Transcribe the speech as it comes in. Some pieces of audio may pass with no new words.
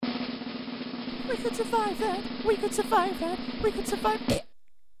We could survive that. We could survive that. We could survive it.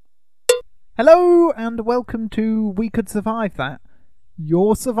 Hello and welcome to We Could Survive That,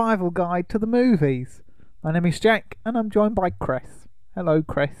 your survival guide to the movies. My name is Jack and I'm joined by Chris. Hello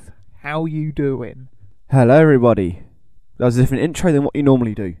Chris, how you doing? Hello everybody. That was a different intro than what you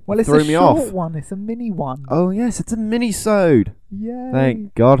normally do. Well, it's Threw a me short off. one, it's a mini one. Oh yes, it's a mini-sode. Yay.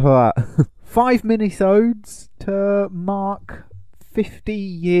 Thank God for that. 5 mini-sodes to mark 50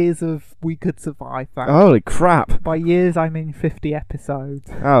 years of We Could Survive That. Holy crap. By years I mean 50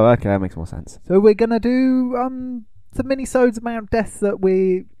 episodes. Oh, okay, that makes more sense. So we're going to do some mini-sodes about deaths that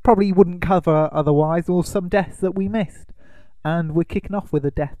we probably wouldn't cover otherwise, or some deaths that we missed. And we're kicking off with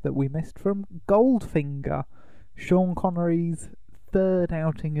a death that we missed from Goldfinger, Sean Connery's third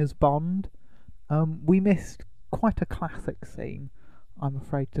outing as Bond. We missed quite a classic scene, I'm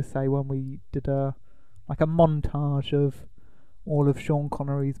afraid to say, when we did a montage of all of Sean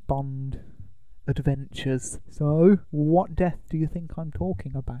Connery's Bond adventures. So, what death do you think I'm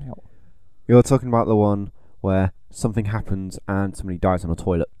talking about? You're talking about the one where something happens and somebody dies on a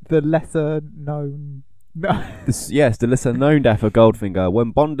toilet. The lesser known... Yes, the lesser known death of Goldfinger.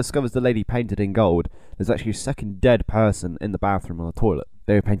 When Bond discovers the lady painted in gold, there's actually a second dead person in the bathroom on the toilet.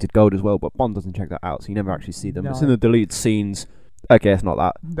 They were painted gold as well, but Bond doesn't check that out, so you never actually see them. No. It's in the deleted scenes. Okay, it's not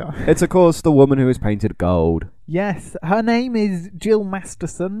that. No. It's of course the woman who is painted gold. Yes, her name is Jill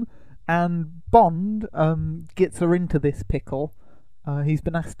Masterson, and Bond gets her into this pickle. He's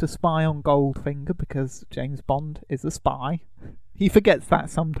been asked to spy on Goldfinger because James Bond is a spy. He forgets that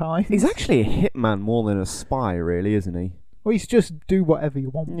sometimes. He's actually a hitman more than a spy, really, isn't he? Well, he's just do whatever you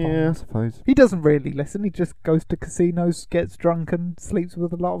want. Yeah, Bond. I suppose. He doesn't really listen. He just goes to casinos, gets drunk, and sleeps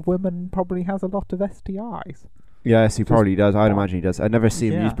with a lot of women. And probably has a lot of STIs. Yes, he probably does. I'd Bond. imagine he does. I'd never see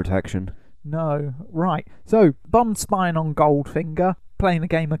him Yeah. use protection. No, right. So Bond's spying on Goldfinger, playing a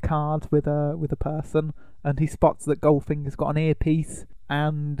game of cards with a person, and he spots that Goldfinger's got an earpiece,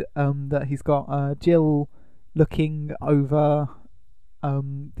 and that he's got Jill looking over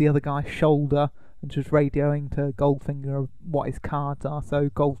the other guy's shoulder and just radioing to Goldfinger what his cards are, so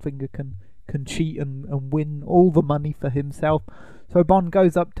Goldfinger can cheat and win all the money for himself. So Bond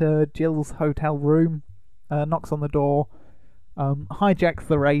goes up to Jill's hotel room, knocks on the door, hijacks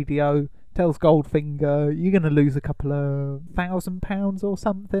the radio, tells Goldfinger, you're going to lose a couple of £1,000 or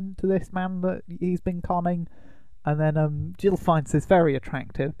something to this man that he's been conning. And then Jill finds this very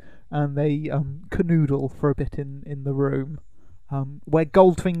attractive, and they canoodle for a bit in the room, where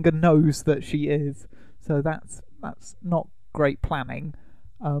Goldfinger knows that she is. So that's not great planning.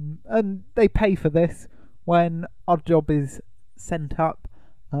 And they pay for this when Oddjob is sent up.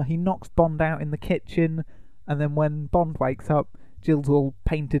 He knocks Bond out in the kitchen, and then when Bond wakes up, Jill's all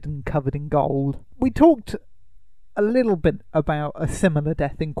painted and covered in gold. We talked a little bit about a similar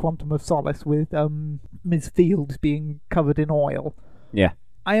death in Quantum of Solace with Ms. Fields being covered in oil. Yeah.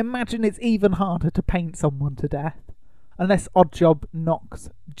 I imagine it's even harder to paint someone to death, unless Oddjob knocks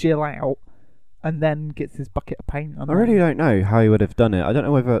Jill out and then gets his bucket of paint on I really don't know how he would have done it. I don't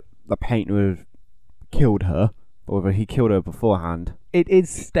know whether the paint would have killed her, or whether he killed her beforehand. It is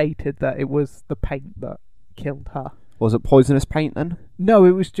stated that it was the paint that killed her. Was it poisonous paint then? No,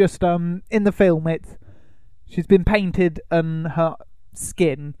 it was just in the film she's been painted and her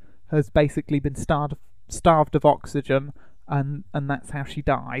skin has basically been starved of oxygen, and that's how she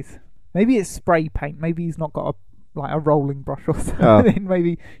dies. Maybe it's spray paint. Maybe he's not got a rolling brush or something. Oh.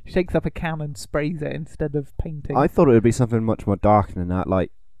 Maybe he shakes up a can and sprays it instead of painting. I thought it would be something much more dark than that,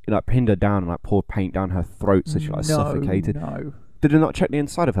 like pinned her down and poured paint down her throat so she suffocated. No. Did they not check the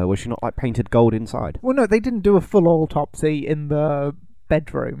inside of her? Was she not painted gold inside? Well, no, they didn't do a full autopsy in the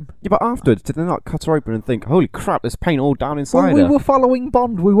bedroom. Yeah, but afterwards, did they not cut her open and think, holy crap, there's paint all down inside We her? were following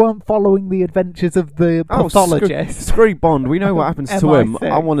Bond. We weren't following the adventures of the pathologist. Screw Bond. We know what happens to him.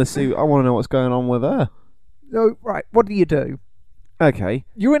 MI6. I want to know what's going on with her. Oh, right, what do you do? Okay.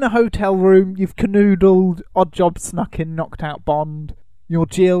 You're in a hotel room, you've canoodled, Oddjob snuck in, knocked out Bond. You're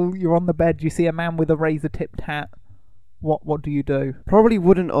Jill, you're on the bed, you see a man with a razor-tipped hat. What do you do? Probably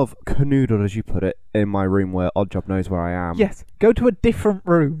wouldn't have canoodled, as you put it, in my room where Oddjob knows where I am. Yes, go to a different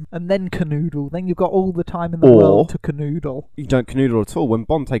room and then canoodle. Then you've got all the time in the world to canoodle. You don't canoodle at all. When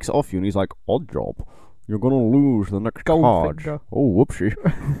Bond takes it off you and he's like, Oddjob, you're going to lose the next Goldfinger. charge. Oh, whoopsie.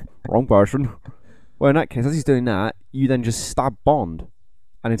 Wrong person. Well, in that case, as he's doing that, you then just stab Bond.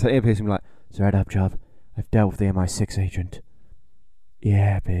 And into earpiece and be like, "Straight up, Job. I've dealt with the MI6 agent."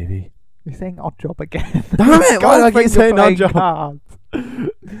 "Yeah, baby." You're saying Oddjob again. Damn it! Why did I keep saying playing Oddjob? cards.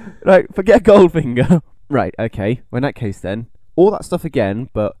 Right, forget Goldfinger. Right, okay. Well, in that case then, all that stuff again,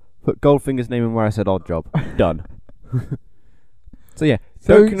 but put Goldfinger's name in where I said Oddjob. Done. So yeah,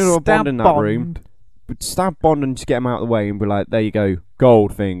 So don't canoodle stab Bond in that room. But stab Bond and just get him out of the way and be like, there you go,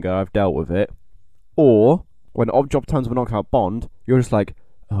 Goldfinger, I've dealt with it. Or, when Oddjob turns up and knocks out Bond, you're just like,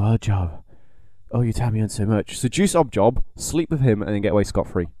 oh, Oddjob, oh, you tell me on so much. Seduce Oddjob, sleep with him, and then get away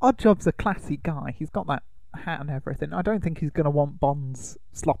scot-free. Oddjob's a classy guy. He's got that hat and everything. I don't think he's going to want Bond's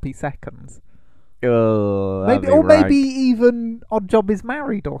sloppy seconds. Oh, Maybe even Oddjob is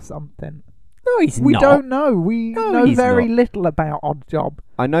married or something. No, he's We not. don't know. We No, know he's very not. little about Oddjob.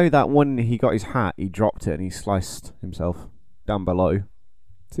 I know that when he got his hat, he dropped it and he sliced himself down below.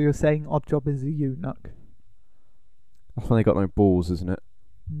 So you're saying Oddjob is a eunuch? That's when they got no balls, isn't it?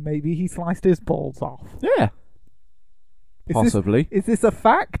 Maybe he sliced his balls off. Yeah. Is Possibly. Is this a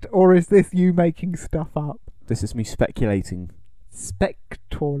fact, or is this you making stuff up? This is me speculating.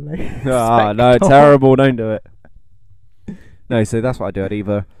 Spectrally. Ah, no, terrible, don't do it. No, so that's what I'd do. I'd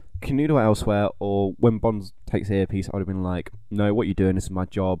either canoodle elsewhere, or when Bond takes the earpiece, I would have been like, no, what you doing? This is my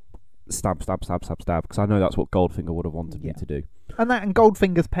job. Stab, stab, stab, stab, stab. Because I know that's what Goldfinger would have wanted me to do. And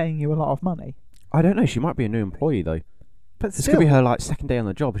Goldfinger's paying you a lot of money. I don't know. She might be a new employee, though. But This still, could be her second day on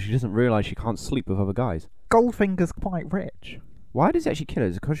the job, and she doesn't realise she can't sleep with other guys. Goldfinger's quite rich. Why does he actually kill her?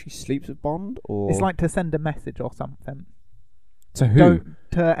 Is it because she sleeps with Bond? Or It's like to send a message or something. to who? Don't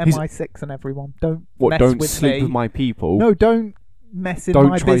to MI6 and everyone. Don't What? mess Don't with sleep me. with my people. No, don't mess in Don't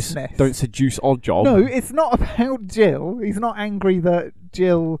my try. business. Don't seduce Oddjob. No, it's not about Jill. He's not angry that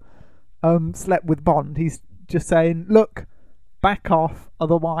Jill slept with Bond. He's just saying, look, back off,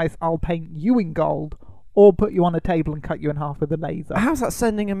 otherwise I'll paint you in gold or put you on a table and cut you in half with a laser. How's that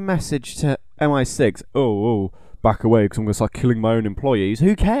sending a message to MI6? Oh, back away because I'm going to start killing my own employees.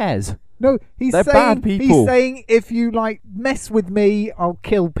 Who cares? No, They're bad people. He's saying if you mess with me, I'll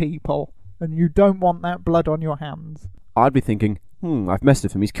kill people, and you don't want that blood on your hands. I'd be thinking, I've messed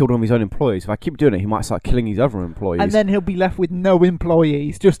with him. He's killed one of his own employees. If I keep doing it, he might start killing his other employees. And then he'll be left with no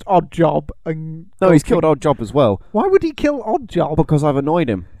employees, just Oddjob. And no, he's killed Oddjob as well. Why would he kill Oddjob? Because I've annoyed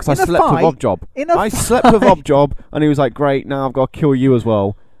him. Because I In a slept with fight? Oddjob. I slept with Oddjob, and he was like, great, now I've got to kill you as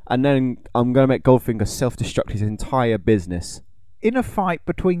well. And then I'm going to make Goldfinger self-destruct his entire business. In a fight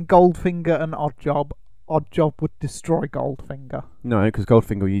between Goldfinger and Oddjob, Oddjob would destroy Goldfinger. No, because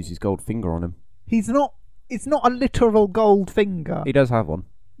Goldfinger uses Goldfinger on him. He's not. It's not a literal Goldfinger. He does have one.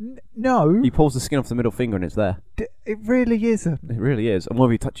 No. He pulls the skin off the middle finger and it's there. It really isn't. It really is. And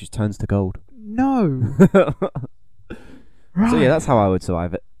whatever he touches turns to gold. No. Right. So yeah, that's how I would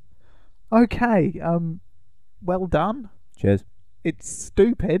survive it. Okay. Well done. Cheers. It's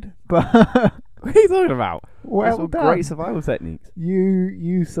stupid, but What are you talking about? well Those done. were great survival techniques.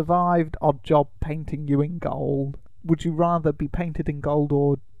 You survived Oddjob painting you in gold. Would you rather be painted in gold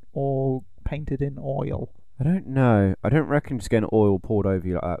or painted in oil? I don't know. I don't reckon just getting oil poured over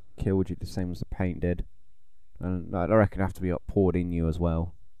you like that killed you the same as the paint did. And I reckon it'd have to be poured in you as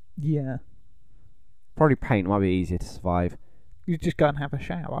well. Yeah. Probably paint might be easier to survive. You just go and have a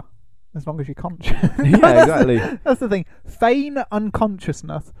shower. As long as you're conscious. Yeah, exactly. That's the thing. Feign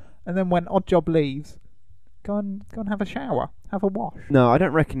unconsciousness, and then when Oddjob leaves, go and have a shower. Have a wash. No, I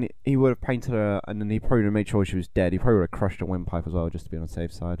don't reckon he would have painted her and then he probably would have made sure she was dead. He probably would have crushed her windpipe as well just to be on the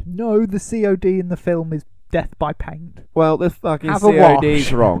safe side. No, the COD in the film is death by paint. Well, the fucking Have a COD's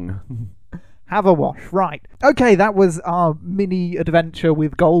wash. wrong. Have a wash. Right. Okay, that was our mini adventure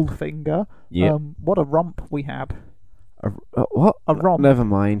with Goldfinger. Yeah. What a romp we had. What? A romp. Never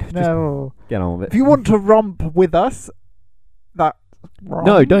mind. No. Just get on with it. If you want to romp with us, that's wrong.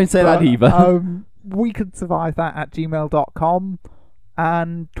 No, don't say that either. We could survive that at gmail.com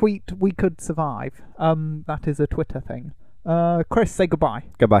and tweet we could survive. That is a Twitter thing. Chris, say goodbye.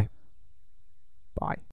 Goodbye. Bye.